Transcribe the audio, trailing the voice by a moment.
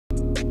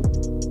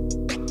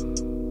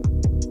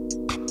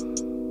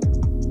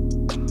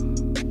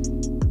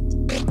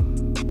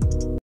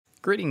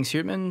Greetings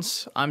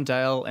humans, I'm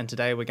Dale and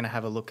today we're going to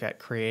have a look at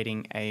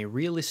creating a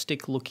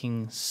realistic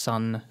looking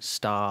sun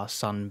star,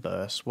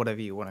 sunburst,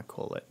 whatever you want to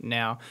call it.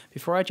 Now,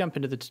 before I jump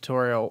into the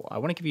tutorial, I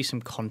want to give you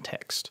some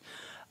context.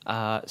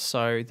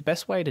 So the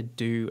best way to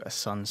do a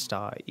sun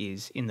star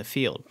is in the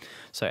field,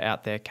 so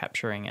out there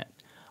capturing it.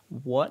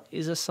 What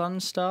is a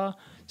sun star?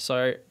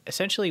 So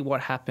essentially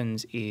what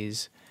happens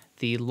is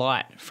the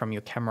light from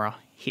your camera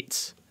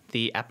hits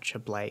the aperture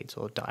blades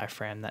or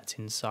diaphragm that's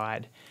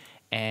inside.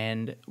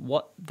 And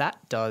what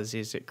that does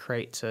is it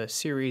creates a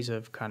series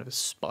of kind of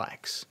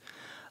spikes.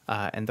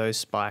 And those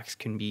spikes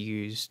can be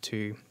used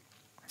to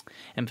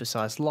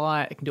emphasize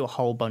light. It can do a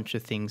whole bunch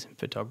of things in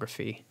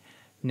photography.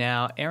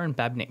 Now, Erin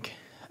Babnick,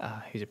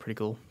 who's a pretty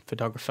cool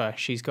photographer,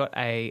 she's got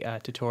a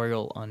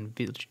tutorial on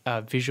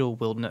visual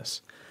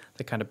wilderness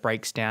that kind of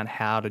breaks down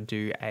how to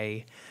do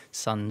a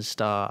sun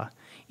star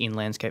in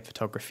landscape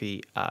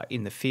photography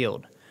in the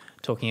field,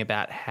 talking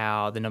about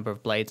how the number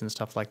of blades and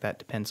stuff like that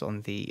depends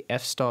on the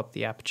f-stop,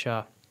 the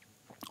aperture,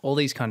 all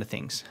these kind of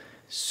things.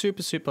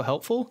 Super, super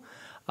helpful.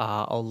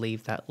 I'll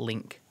leave that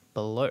link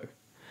below.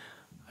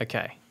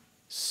 Okay,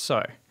 so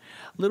a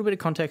little bit of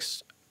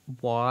context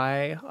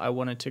why I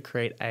wanted to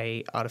create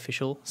a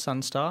artificial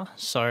sun star.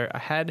 So I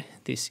had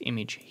this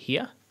image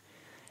here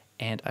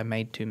and I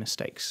made two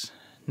mistakes.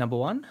 Number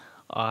one,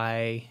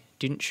 I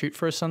didn't shoot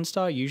for a sun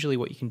star. Usually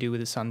what you can do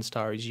with a sun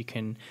star is you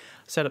can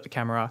set up the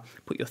camera,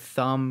 put your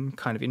thumb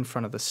kind of in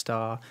front of the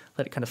star,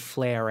 let it kind of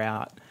flare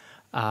out.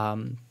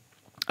 I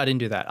didn't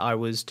do that. I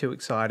was too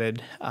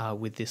excited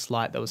with this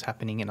light that was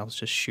happening and I was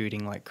just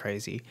shooting like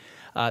crazy.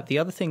 The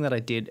other thing that I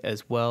did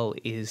as well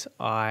is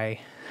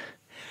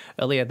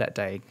earlier that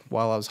day,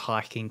 while I was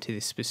hiking to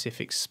this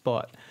specific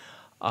spot,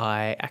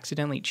 I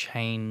accidentally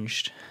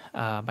changed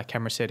my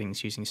camera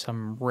settings using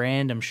some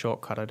random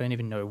shortcut. I don't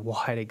even know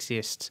why it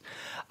exists,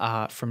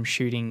 from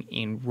shooting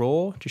in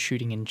RAW to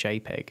shooting in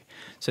JPEG.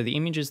 So the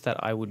images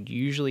that I would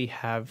usually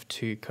have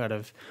to kind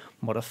of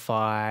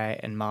modify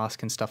and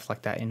mask and stuff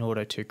like that in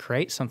order to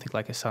create something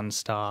like a sun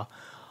star,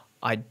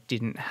 I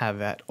didn't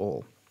have at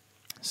all.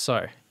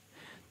 So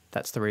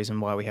that's the reason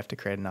why we have to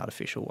create an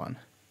artificial one.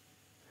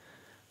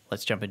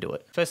 Let's jump into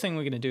it. First thing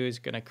we're going to do is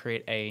going to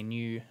create a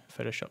new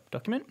Photoshop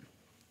document.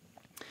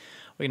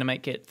 We're going to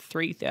make it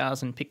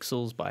 3000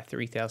 pixels by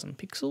 3000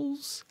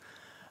 pixels,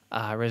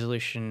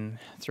 resolution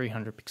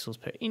 300 pixels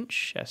per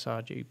inch,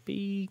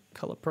 sRGB,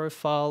 color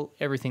profile,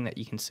 everything that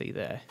you can see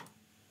there.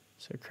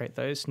 So create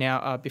those.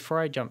 Now, before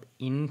I jump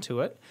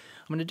into it,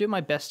 I'm going to do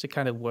my best to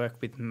kind of work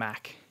with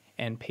Mac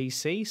and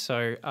PC.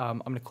 So I'm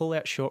going to call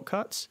out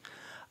shortcuts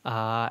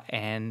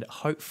and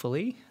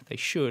hopefully they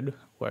should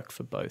work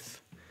for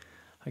both.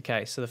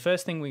 Okay, so the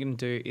first thing we're going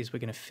to do is we're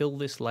going to fill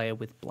this layer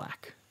with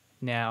black.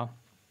 Now,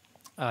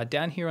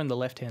 down here on the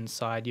left-hand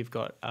side, you've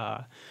got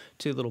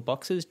two little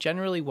boxes.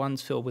 Generally,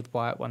 one's filled with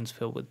white, one's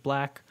filled with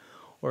black,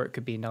 or it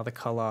could be another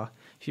color.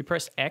 If you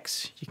press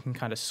X, you can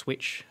kind of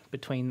switch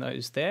between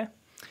those there.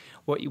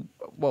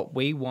 What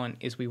we want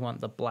is we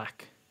want the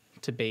black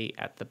to be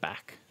at the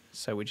back.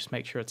 So we just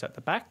make sure it's at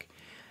the back,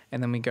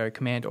 and then we go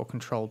Command or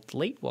Control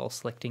Delete while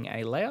selecting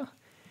a layer,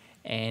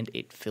 and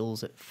it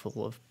fills it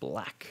full of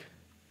black.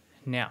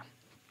 Now,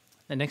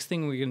 the next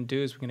thing we're going to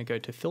do is we're going to go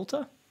to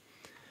Filter.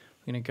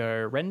 We're going to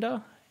go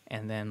Render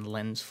and then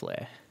Lens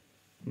Flare.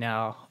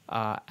 Now,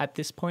 at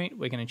this point,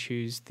 we're going to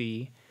choose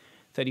the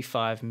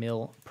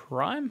 35mm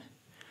prime.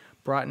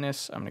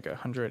 Brightness, I'm going to go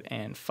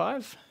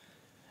 105.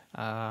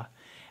 And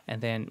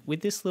then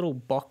with this little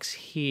box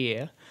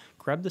here,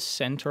 grab the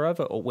center of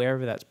it or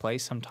wherever that's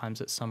placed,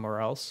 sometimes it's somewhere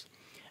else,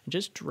 and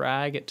just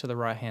drag it to the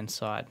right-hand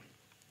side.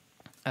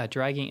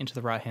 Dragging it into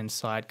the right-hand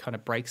side kind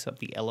of breaks up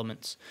the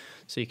elements.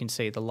 So you can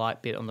see the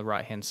light bit on the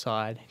right-hand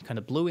side, kind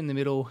of blue in the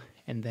middle,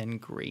 and then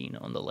green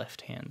on the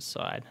left-hand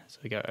side. So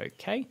we go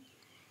OK.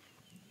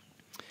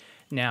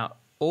 Now,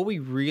 all we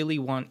really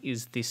want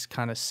is this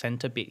kind of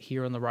center bit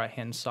here on the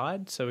right-hand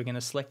side. So we're going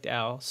to select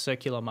our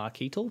circular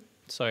marquee tool.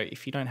 So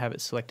if you don't have it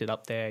selected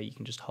up there, you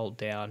can just hold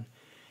down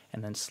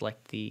and then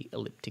select the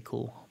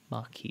elliptical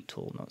marquee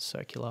tool, not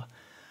circular.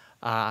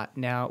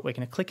 Now we're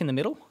going to click in the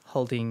middle,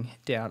 holding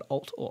down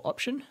Alt or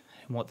Option.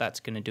 And what that's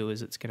going to do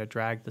is it's going to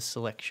drag the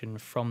selection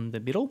from the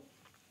middle.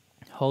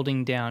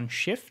 Holding down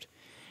Shift,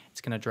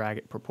 it's going to drag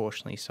it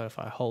proportionally. So if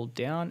I hold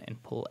down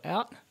and pull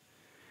out,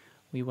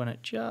 we want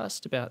it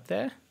just about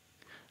there.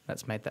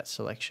 That's made that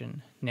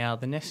selection. Now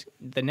the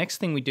next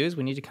thing we do is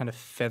we need to kind of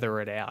feather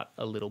it out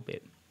a little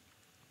bit.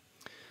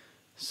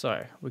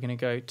 So we're going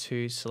to go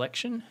to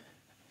Selection,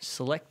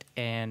 Select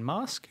and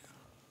Mask.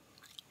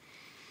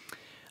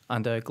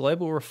 Under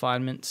Global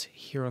Refinements,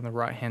 here on the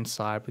right-hand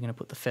side, we're going to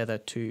put the feather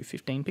to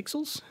 15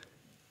 pixels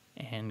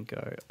and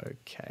go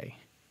OK.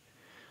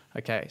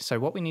 Okay, so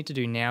what we need to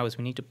do now is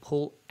we need to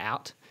pull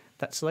out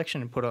that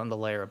selection and put it on the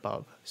layer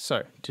above.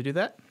 So to do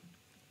that,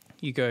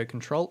 you go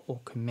Control or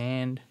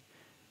Command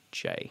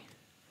J.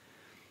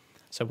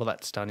 So what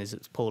that's done is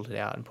it's pulled it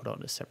out and put it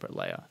on a separate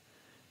layer.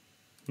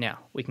 Now,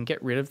 we can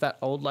get rid of that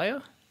old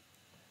layer.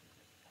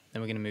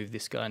 Then we're going to move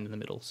this guy into the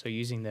middle. So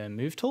using the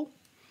Move tool,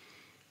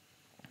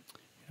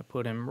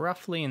 put them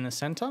roughly in the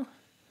center,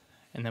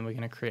 and then we're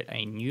going to create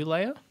a new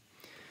layer.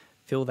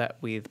 Fill that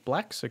with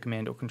black, so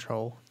Command or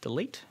Control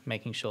Delete,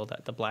 making sure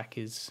that the black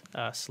is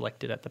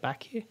selected at the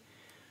back here.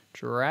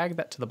 Drag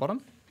that to the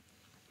bottom.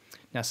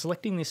 Now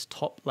selecting this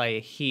top layer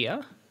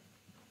here,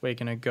 we're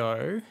going to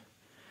go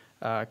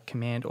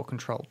Command or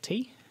Control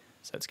T.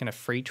 So it's going to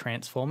free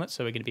transform it,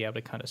 so we're going to be able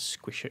to kind of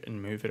squish it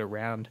and move it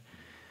around.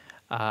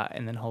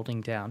 And then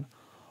holding down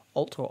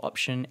Alt or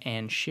Option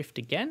and Shift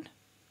again,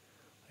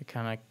 we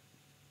kind of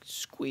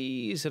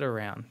squeeze it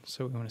around.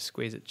 So we want to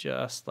squeeze it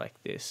just like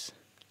this.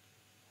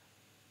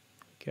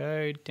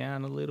 Go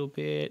down a little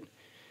bit,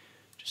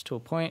 just to a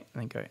point,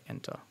 and then go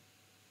Enter.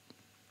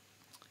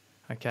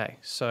 Okay,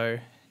 so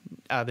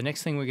the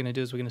next thing we're going to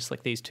do is we're going to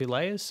select these two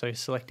layers. So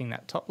selecting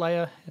that top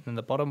layer and then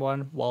the bottom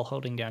one while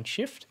holding down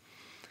Shift,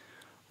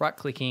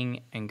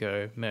 right-clicking and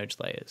go Merge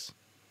Layers.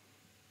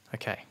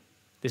 Okay,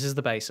 this is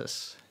the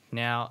basis.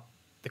 Now,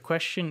 the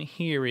question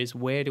here is,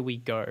 where do we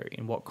go?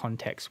 In what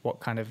context? What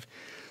kind of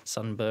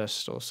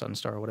sunburst or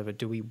sunstar or whatever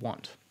do we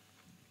want?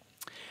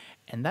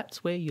 And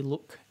that's where you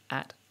look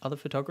at other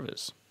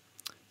photographers.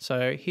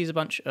 So here's a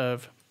bunch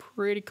of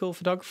pretty cool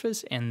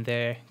photographers and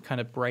their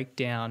kind of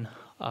breakdown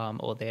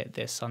or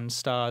their sun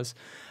stars.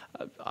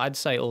 I'd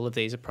say all of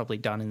these are probably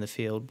done in the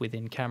field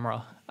within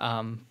camera,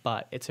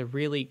 but it's a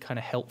really kind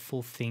of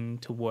helpful thing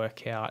to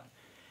work out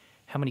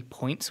how many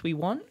points we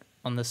want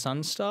on the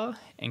sun star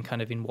and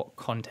kind of in what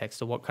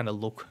context or what kind of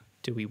look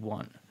do we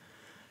want.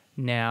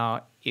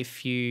 Now,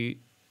 if you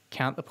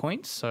count the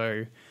points,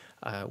 so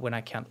when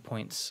I count the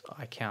points,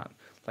 I count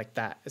like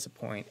that as a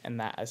point and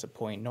that as a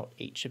point, not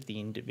each of the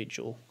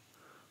individual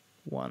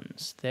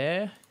ones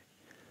there.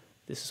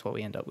 This is what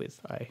we end up with.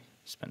 I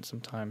spent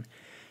some time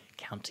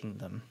counting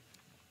them.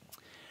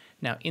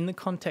 Now, in the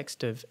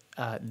context of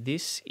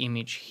this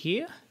image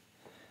here,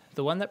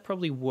 the one that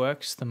probably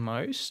works the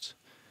most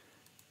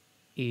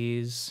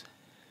is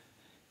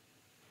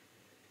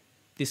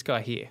this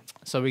guy here.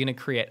 So we're going to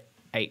create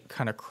 8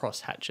 kind of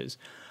cross hatches.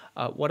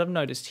 What I've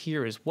noticed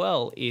here as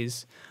well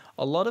is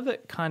a lot of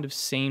it kind of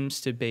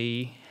seems to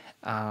be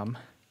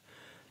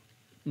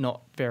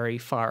not very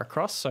far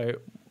across. So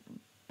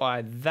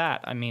by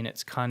that, I mean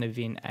it's kind of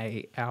in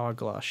a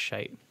hourglass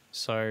shape.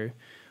 So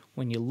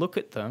when you look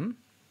at them,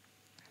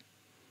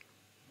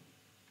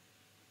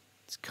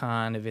 it's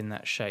kind of in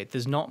that shape.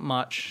 There's not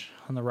much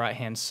on the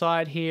right-hand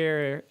side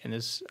here, and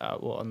there's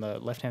well, on the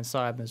left-hand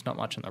side, and there's not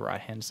much on the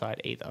right-hand side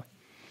either.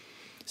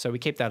 So we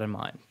keep that in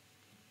mind.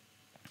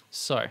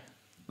 So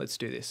let's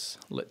do this.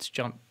 Let's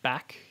jump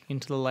back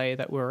into the layer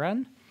that we're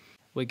on.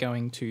 We're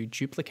going to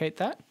duplicate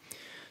that.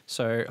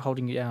 So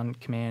holding down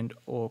Command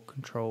or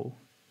Control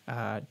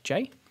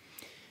J.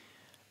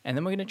 And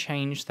then we're going to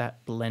change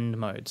that blend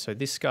mode. So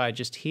this guy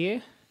just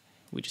here,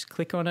 we just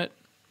click on it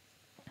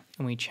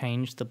and we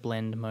change the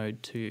blend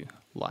mode to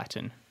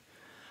lighten.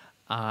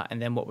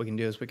 And then what we're going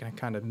to do is we're going to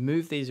kind of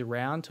move these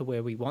around to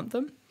where we want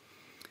them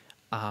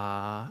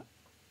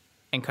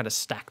and kind of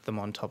stack them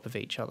on top of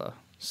each other.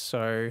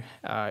 So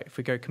if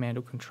we go Command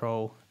or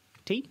Control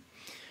T,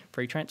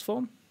 free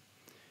transform,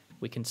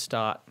 we can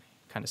start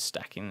kind of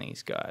stacking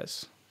these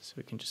guys. So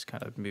we can just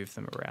kind of move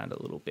them around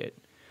a little bit.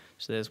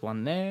 So there's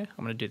one there.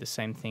 I'm going to do the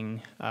same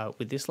thing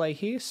with this layer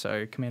here.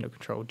 So Command or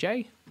Control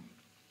J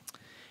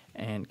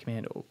and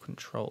Command or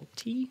Control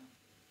T.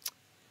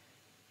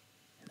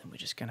 And then we're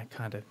just going to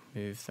kind of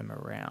move them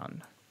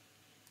around.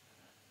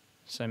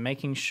 So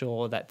making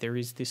sure that there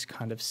is this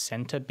kind of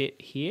center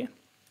bit here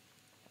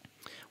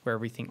where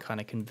everything kind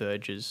of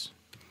converges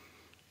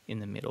in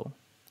the middle.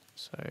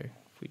 So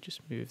if we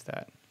just move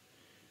that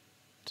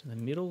to the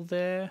middle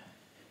there.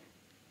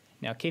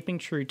 Now, keeping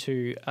true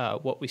to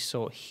what we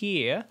saw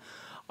here,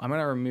 I'm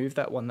going to remove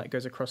that one that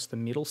goes across the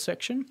middle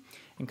section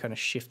and kind of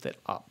shift it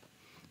up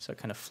so it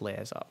kind of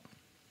flares up.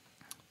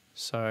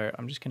 So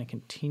I'm just going to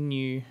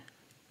continue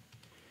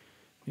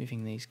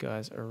moving these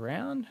guys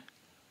around.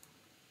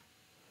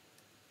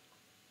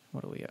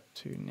 What are we up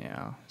to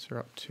now? So we're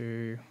up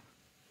to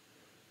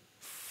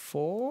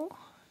 4.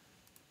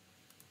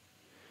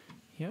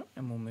 Yep,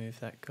 and we'll move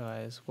that guy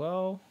as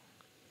well.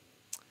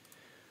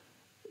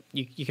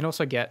 You can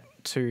also get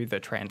to the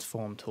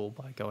transform tool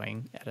by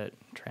going edit,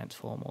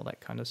 transform, all that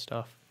kind of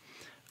stuff.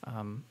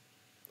 I'm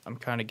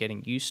kind of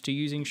getting used to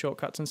using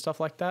shortcuts and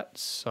stuff like that,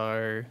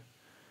 so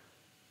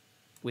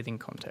within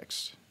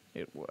context,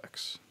 it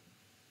works.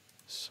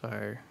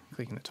 So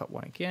clicking the top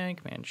one again,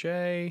 Command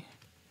J,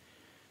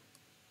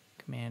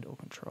 Command or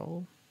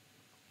Control.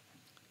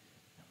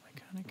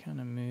 And we kind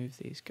of move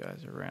these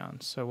guys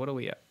around. So what are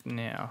we at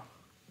now?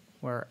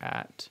 We're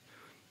at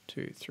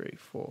 2, 3,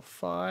 4,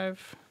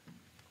 5.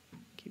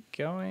 Keep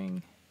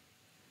going.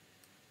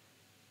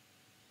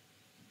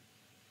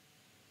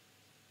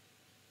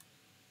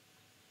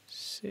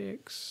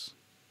 6.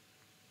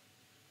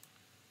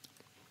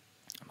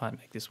 I might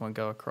make this one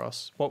go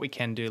across. What we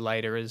can do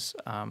later is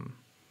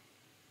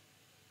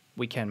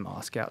we can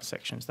mask out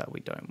sections that we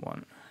don't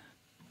want.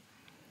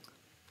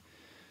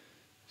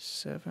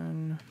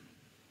 7.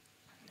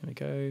 There we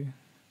go.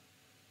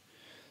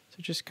 So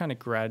just kind of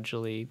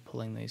gradually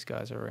pulling these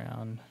guys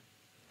around.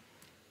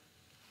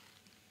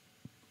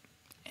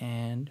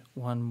 And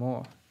one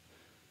more.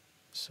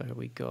 So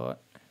we got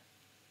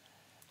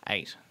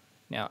 8.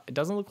 Now, it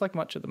doesn't look like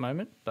much at the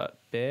moment, but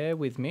bear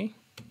with me.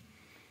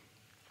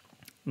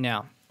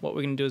 Now, what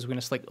we're going to do is we're going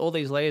to select all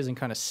these layers and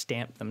kind of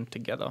stamp them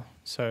together.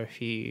 So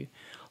if you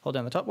hold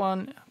down the top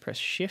one, press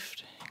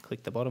Shift,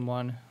 click the bottom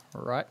one,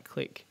 right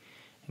click,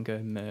 and go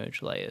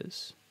Merge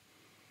Layers.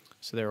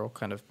 So they're all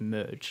kind of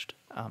merged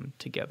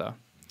together.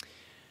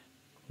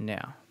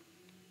 Now,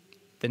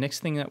 the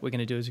next thing that we're going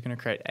to do is we're going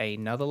to create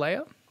another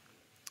layer.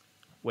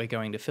 We're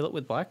going to fill it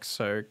with black,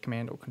 so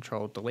Command or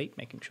Control Delete,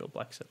 making sure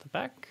black's at the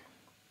back.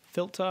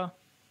 Filter,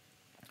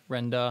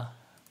 Render,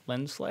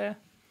 Lens Layer.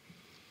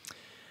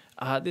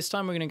 This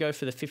time we're going to go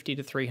for the 50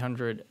 to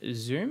 300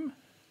 zoom.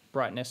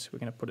 Brightness, we're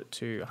going to put it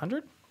to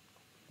 100.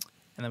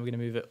 And then we're going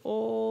to move it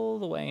all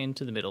the way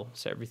into the middle,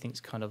 so everything's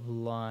kind of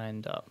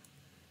lined up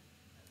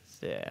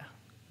there.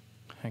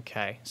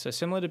 Okay, so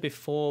similar to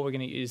before, we're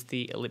going to use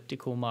the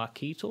elliptical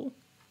marquee tool.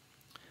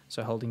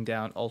 So holding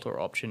down Alt or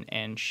Option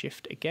and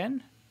Shift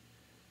again.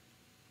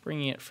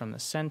 Bringing it from the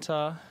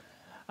center,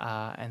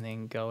 and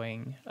then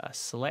going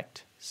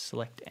Select,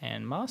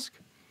 and Mask.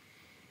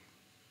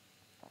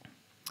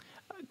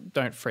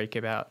 Don't freak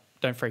out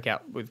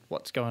with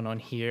what's going on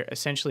here.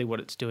 Essentially what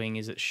it's doing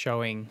is it's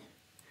showing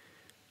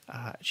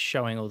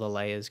all the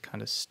layers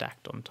kind of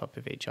stacked on top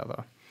of each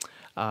other.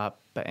 But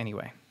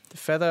anyway, the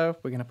feather,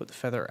 we're going to put the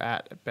feather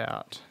at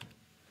about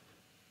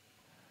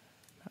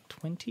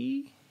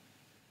 20.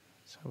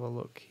 Let's have a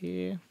look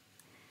here.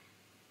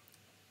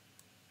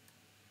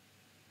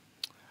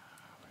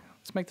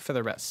 Let's make the feather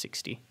about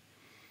 60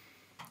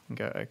 and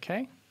go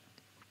OK.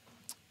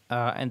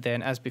 And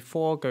then as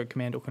before, go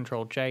Command or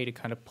Control J to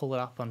kind of pull it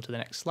up onto the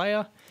next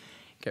layer.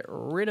 Get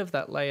rid of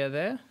that layer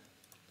there.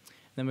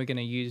 Then we're going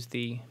to use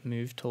the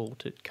Move tool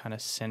to kind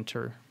of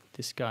center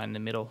this guy in the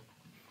middle.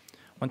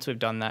 Once we've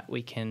done that,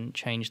 we can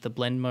change the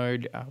blend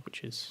mode,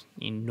 which is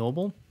in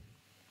normal,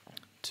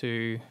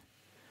 to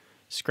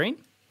screen.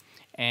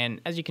 And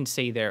as you can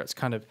see there, it's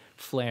kind of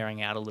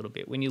flaring out a little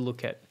bit. When you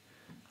look at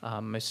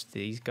most of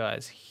these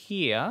guys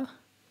here,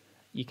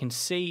 you can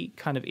see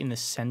kind of in the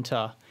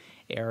center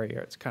area,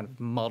 it's kind of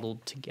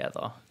muddled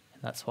together.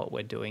 And that's what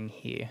we're doing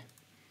here.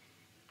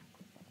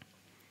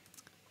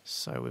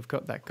 So we've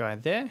got that guy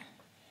there.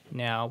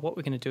 Now what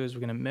we're going to do is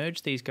we're going to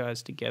merge these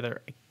guys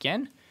together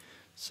again.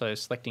 So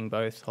selecting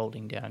both,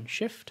 holding down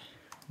Shift,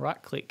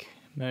 right click,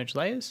 Merge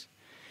Layers.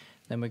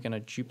 Then we're going to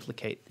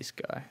duplicate this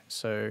guy.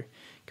 So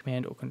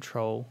Command or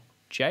Control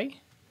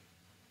J.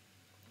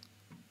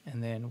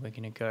 And then we're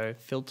going to go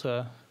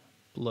Filter,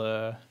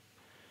 Blur,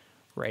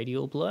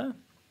 Radial Blur.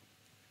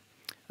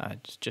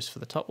 Just for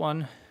the top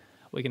one.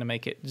 We're going to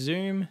make it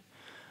zoom,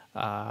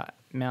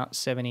 mount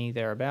 70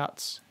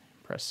 thereabouts.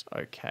 Press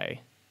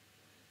OK.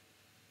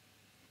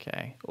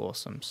 Okay,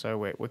 awesome. So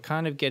we're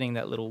kind of getting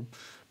that little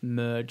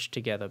merge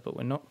together, but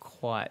we're not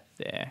quite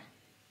there.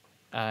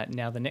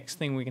 Now the next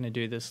thing we're going to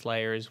do this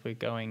layer is we're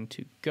going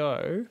to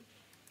go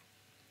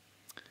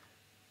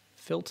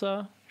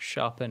Filter,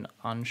 Sharpen,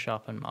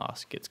 Unsharpen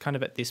Mask. It's kind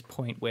of at this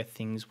point where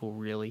things will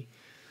really,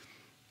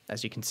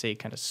 as you can see,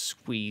 kind of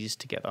squeeze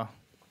together.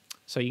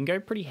 So you can go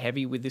pretty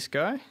heavy with this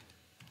guy.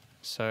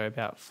 So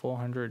about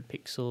 400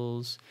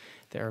 pixels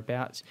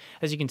thereabouts.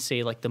 As you can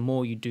see, like the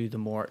more you do, the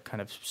more it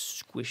kind of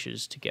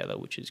squishes together,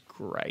 which is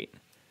great.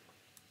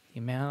 The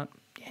amount,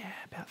 yeah,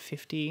 about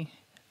 50.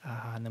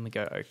 And then we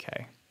go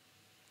OK.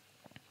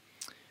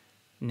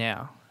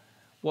 Now,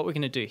 what we're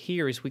going to do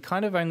here is we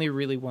kind of only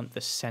really want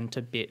the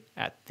center bit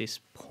at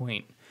this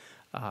point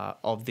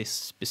of this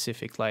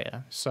specific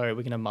layer. So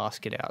we're going to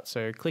mask it out.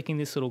 So clicking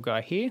this little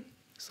guy here,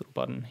 this little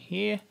button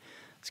here,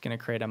 it's going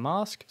to create a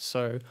mask.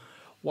 So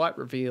white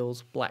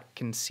reveals, black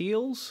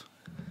conceals.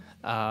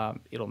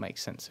 It'll make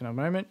sense in a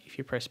moment. If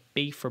you press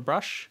B for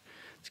brush,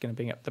 it's going to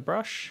bring up the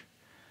brush.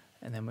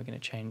 And then we're going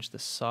to change the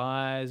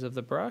size of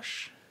the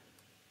brush.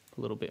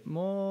 A little bit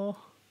more.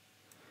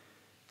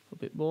 A little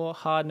bit more.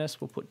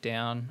 Hardness we'll put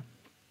down.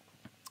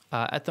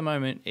 At the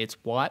moment, it's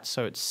white,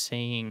 so it's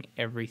seeing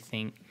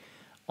everything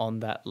on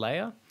that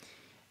layer.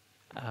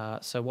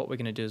 So what we're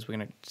going to do is we're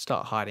going to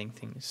start hiding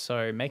things.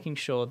 So making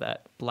sure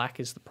that black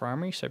is the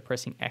primary, so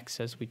pressing X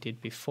as we did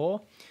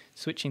before,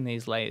 switching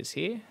these layers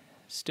here,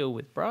 still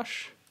with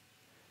brush,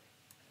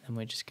 and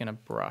we're just going to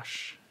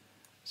brush.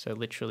 So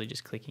literally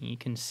just clicking, you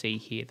can see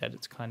here that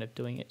it's kind of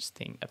doing its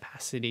thing.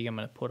 Opacity I'm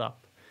going to put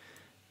up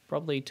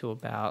probably to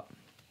about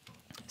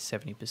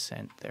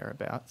 70%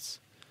 thereabouts.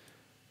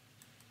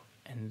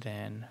 And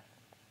then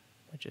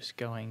we're just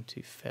going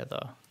to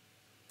feather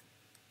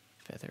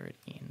it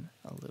in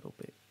a little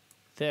bit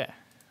there.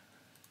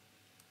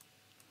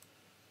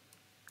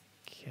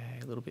 Okay,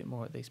 a little bit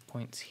more at these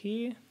points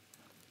here.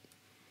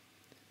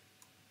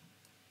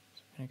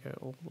 So I'm going to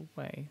go all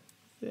the way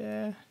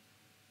there.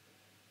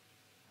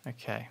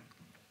 Okay,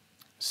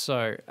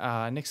 so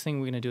next thing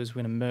we're going to do is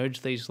we're going to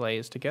merge these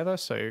layers together.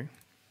 So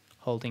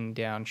holding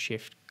down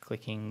Shift,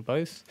 clicking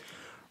both,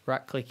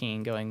 right clicking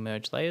and going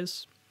Merge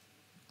Layers.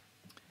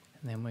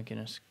 And then we're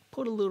going to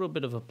put a little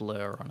bit of a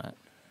blur on it.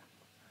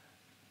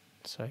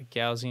 So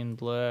Gaussian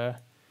blur,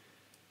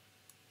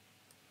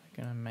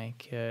 we're going to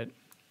make it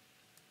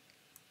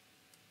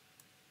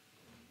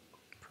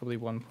probably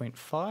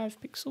 1.5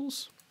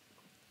 pixels.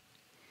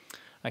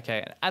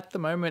 Okay, at the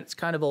moment it's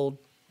kind of all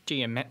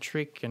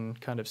geometric and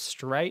kind of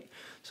straight,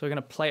 so we're going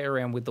to play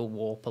around with the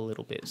warp a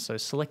little bit. So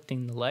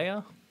selecting the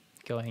layer,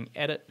 going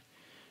Edit,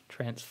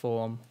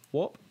 Transform,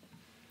 Warp,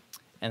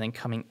 and then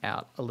coming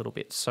out a little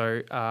bit.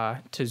 So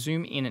to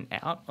zoom in and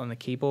out on the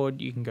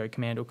keyboard, you can go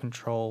Command or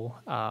Control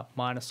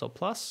minus or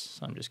plus.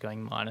 So I'm just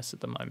going minus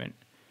at the moment.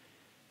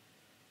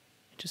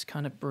 Just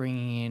kind of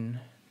bringing in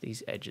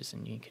these edges,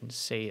 and you can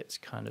see it's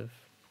kind of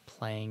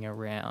playing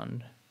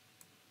around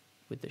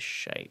with the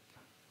shape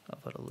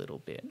of it a little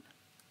bit.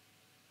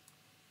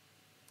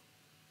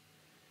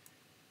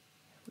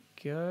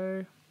 There we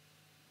go.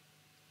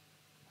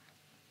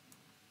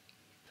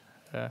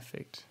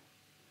 Perfect.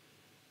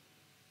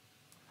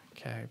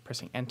 Okay,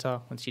 pressing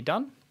enter once you're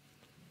done.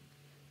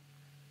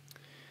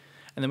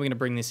 And then we're going to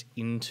bring this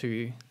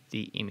into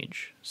the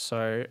image.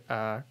 So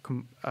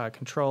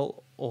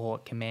Control or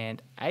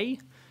Command A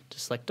to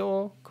select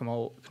all,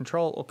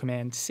 Control or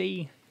Command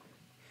C.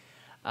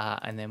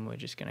 And then we're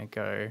just going to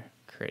go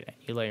create a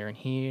new layer in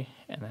here,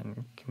 and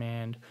then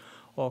Command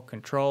or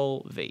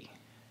Control V.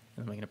 And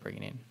then we're going to bring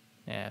it in.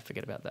 Yeah,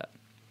 forget about that.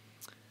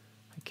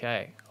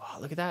 Okay. Oh,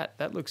 look at that.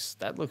 That looks,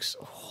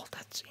 oh,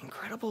 that's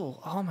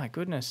incredible. Oh my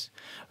goodness.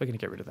 We're going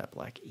to get rid of that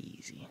black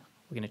easy.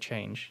 We're going to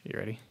change. You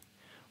ready?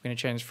 We're going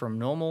to change from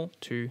normal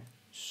to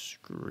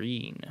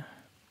screen.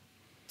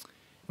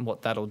 And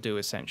what that'll do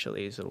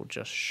essentially is it'll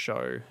just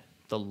show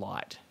the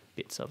light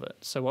bits of it.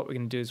 So what we're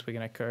going to do is we're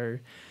going to go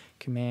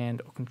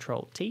Command or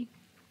Control T,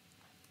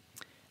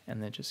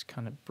 and then just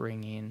kind of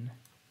bring it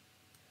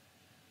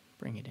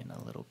in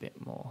a little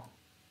bit more.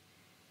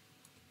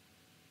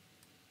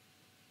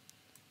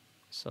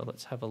 So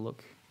let's have a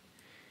look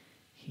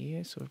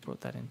here. So we've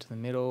brought that into the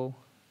middle.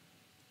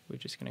 We're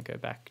just going to go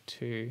back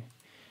to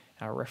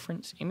our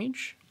reference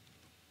image.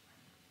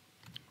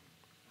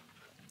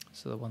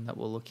 So the one that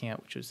we're looking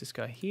at, which was this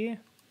guy here.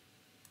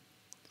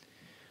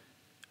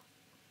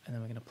 And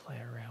then we're going to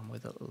play around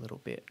with it a little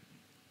bit.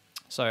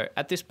 So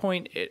at this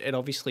point, it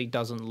obviously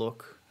doesn't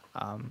look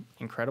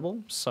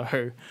incredible.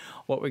 So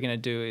what we're going to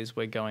do is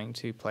we're going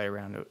to play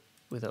around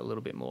with it a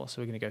little bit more.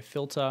 So we're going to go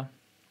Filter.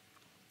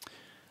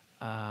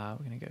 We're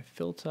going to go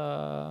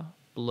Filter,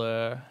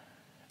 Blur,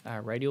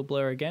 Radial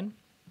Blur again.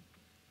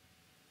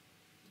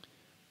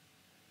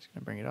 Just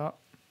going to bring it up.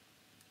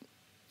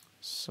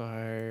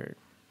 So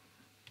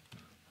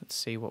let's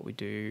see what we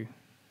do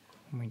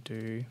when we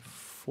do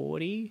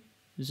 40,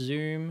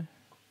 zoom,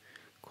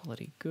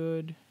 quality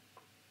good.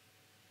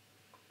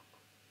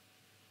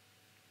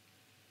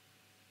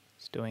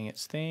 It's doing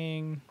its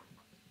thing.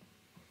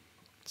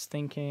 It's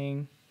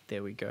thinking.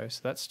 There we go.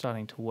 So that's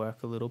starting to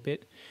work a little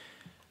bit.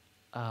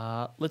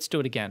 Let's do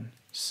it again.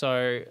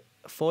 So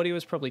 40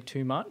 was probably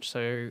too much.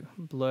 So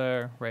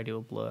blur,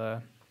 radial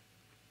blur.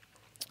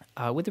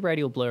 With the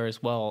radial blur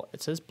as well,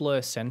 it says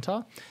blur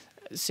center.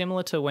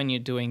 Similar to when you're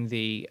doing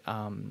the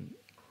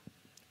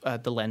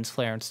lens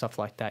flare and stuff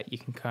like that, you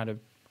can kind of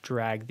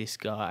drag this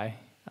guy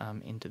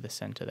into the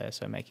center there.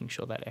 So making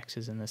sure that X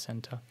is in the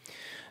center.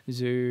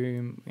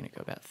 Zoom, we're going to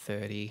go about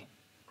 30.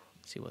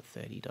 See what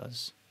 30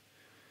 does.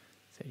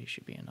 30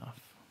 should be enough.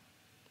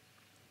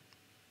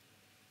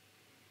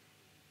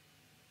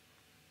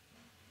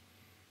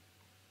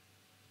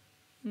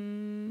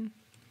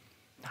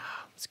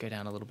 Let's go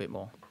down a little bit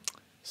more.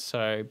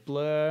 So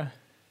blur,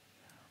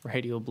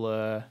 radial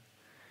blur,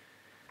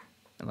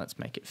 and let's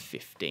make it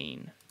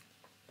 15.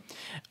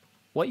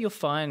 What you'll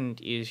find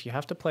is you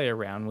have to play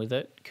around with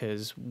it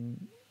because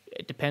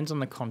it depends on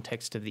the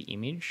context of the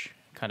image,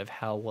 kind of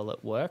how well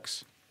it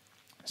works.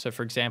 So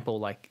for example,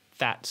 like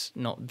that's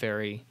not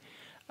very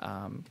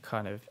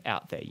kind of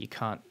out there. You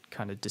can't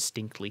kind of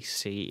distinctly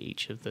see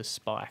each of the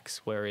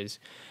spikes, whereas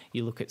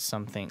you look at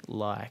something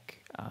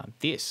like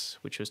this,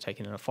 which was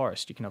taken in a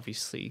forest, you can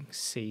obviously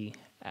see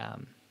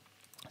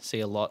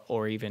a lot,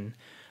 or even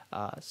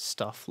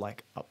stuff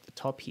like up the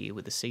top here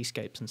with the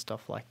seascapes and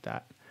stuff like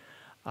that.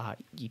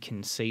 You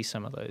can see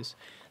some of those.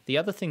 The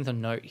other thing to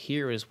note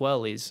here as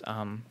well is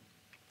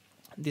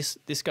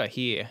this guy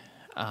here.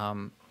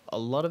 A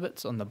lot of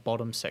it's on the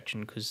bottom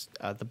section because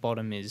the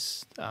bottom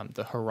is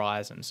the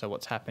horizon. So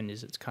what's happened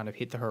is it's kind of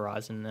hit the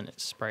horizon and then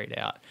it's sprayed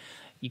out.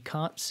 You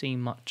can't see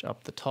much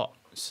up the top.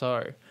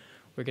 So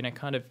we're going to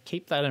kind of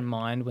keep that in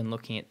mind when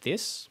looking at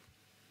this.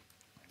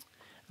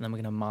 And then we're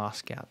going to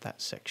mask out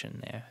that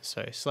section there.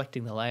 So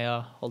selecting the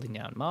layer, holding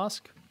down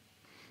mask,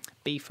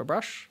 B for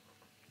brush.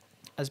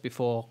 As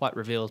before, white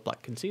reveals,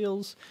 black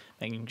conceals,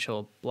 making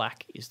sure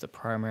black is the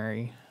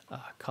primary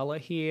color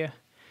here.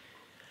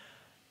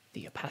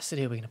 The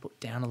opacity we're going to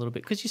put down a little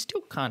bit because you still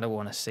kind of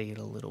want to see it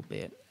a little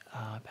bit.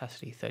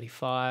 Opacity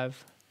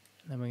 35.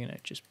 And then we're going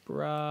to just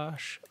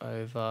brush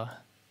over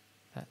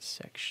that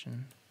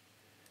section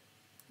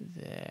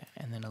there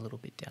and then a little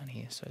bit down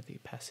here. So the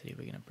opacity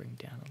we're going to bring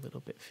down a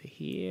little bit for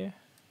here.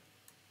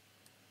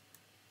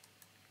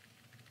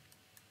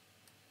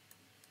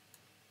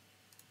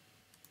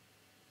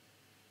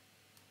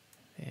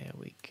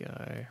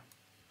 So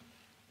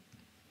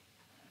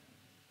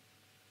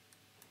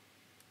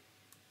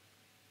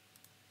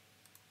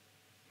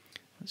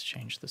let's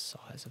change the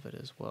size of it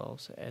as well.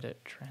 So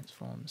edit,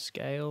 transform,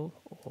 scale,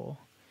 or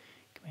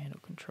Command or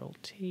Control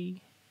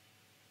T.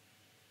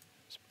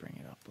 Let's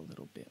bring it up a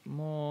little bit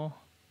more.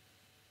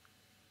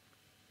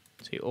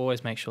 So you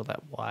always make sure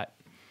that white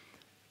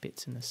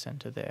bit's in the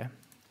center there.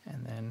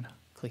 And then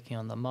clicking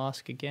on the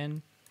mask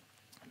again,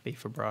 B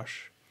for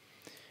brush.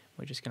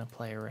 We're just going to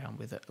play around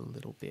with it a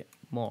little bit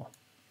more.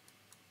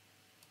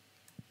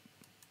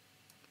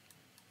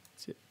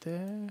 That's it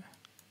there.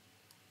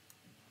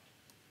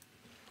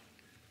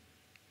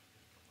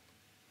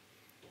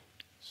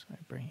 So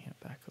bringing it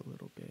back a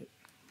little bit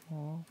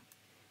more.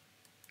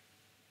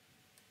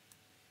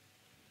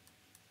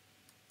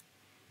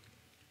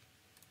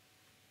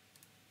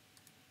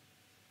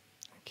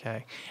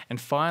 Okay,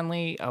 and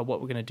finally, what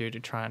we're going to do to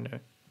try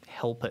and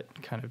help it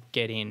kind of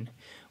get in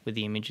with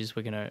the image is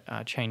we're going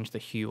to change the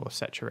hue or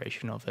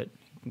saturation of it,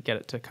 get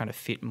it to kind of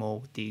fit more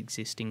with the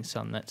existing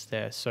sun that's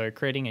there. So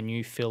creating a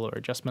new fill or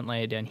adjustment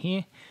layer down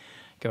here,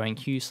 going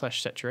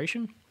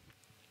hue/saturation,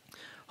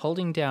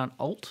 holding down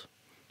Alt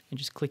and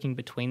just clicking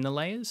between the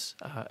layers.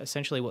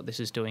 Essentially what this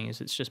is doing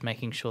is it's just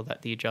making sure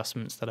that the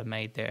adjustments that are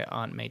made there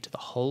aren't made to the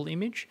whole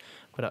image,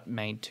 but are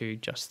made to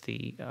just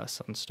the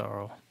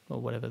Sunstar or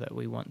whatever that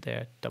we want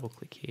there. Double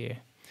click here.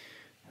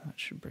 That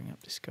should bring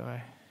up this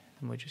guy.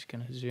 And we're just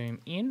going to zoom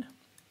in.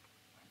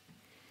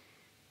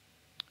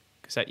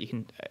 Because that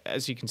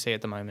as you can see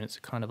at the moment, it's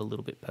kind of a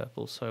little bit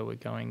purple. So we're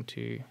going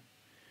to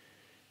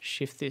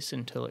shift this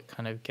until it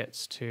kind of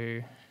gets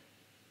to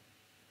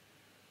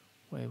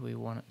where we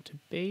want it to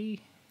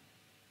be.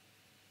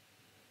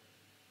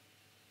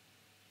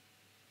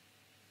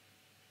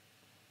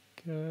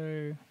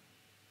 Go.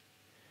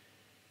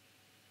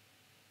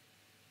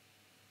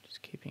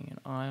 Just keeping an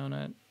eye on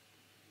it.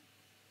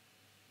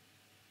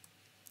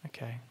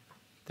 Okay,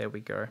 there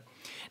we go.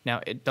 Now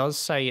it does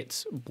say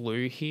it's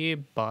blue here,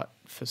 but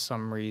for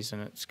some reason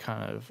it's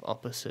kind of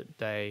opposite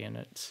day and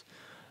it's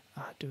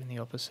doing the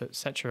opposite.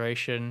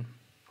 Saturation,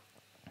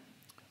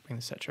 bring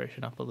the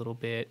saturation up a little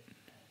bit.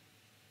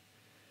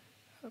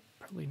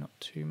 Probably not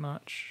too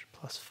much,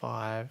 +5.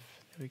 There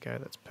we go,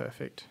 that's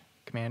perfect.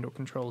 Command or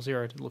Control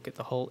 0 to look at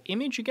the whole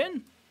image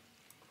again.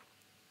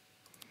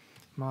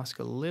 Mask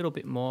a little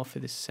bit more for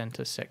this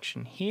center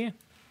section here.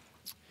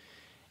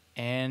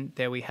 And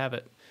there we have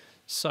it.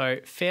 So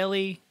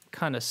fairly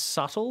kind of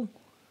subtle,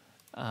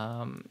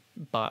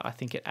 but I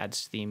think it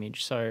adds to the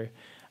image. So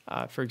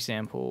for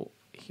example,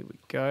 here we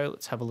go.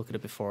 Let's have a look at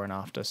it before and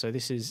after. So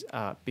this is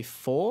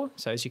before.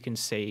 So as you can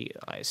see,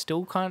 I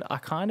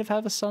kind of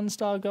have a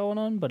Sunstar going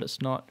on, but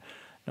it's not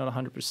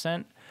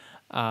 100%.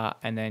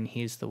 And then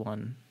here's the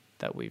one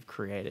that we've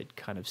created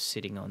kind of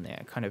sitting on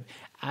there. Kind of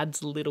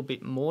adds a little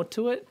bit more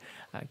to it,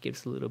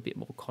 gives a little bit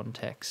more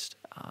context,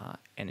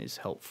 and is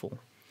helpful.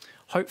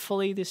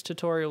 Hopefully this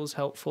tutorial is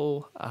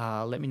helpful.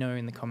 Let me know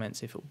in the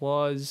comments if it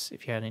was.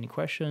 If you had any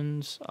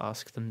questions,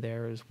 ask them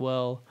there as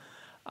well.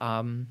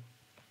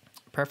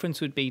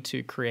 Preference would be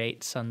to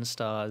create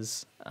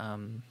Sunstars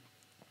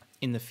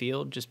in the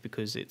field just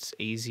because it's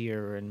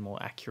easier and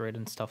more accurate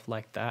and stuff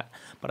like that.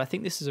 But I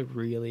think this is a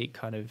really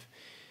kind of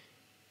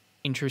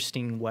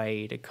interesting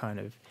way to kind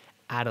of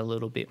add a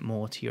little bit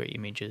more to your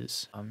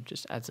images.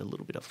 Just adds a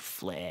little bit of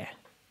flair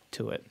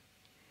to it.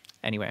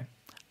 Anyway,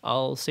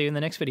 I'll see you in the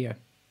next video.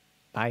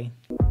 Bye.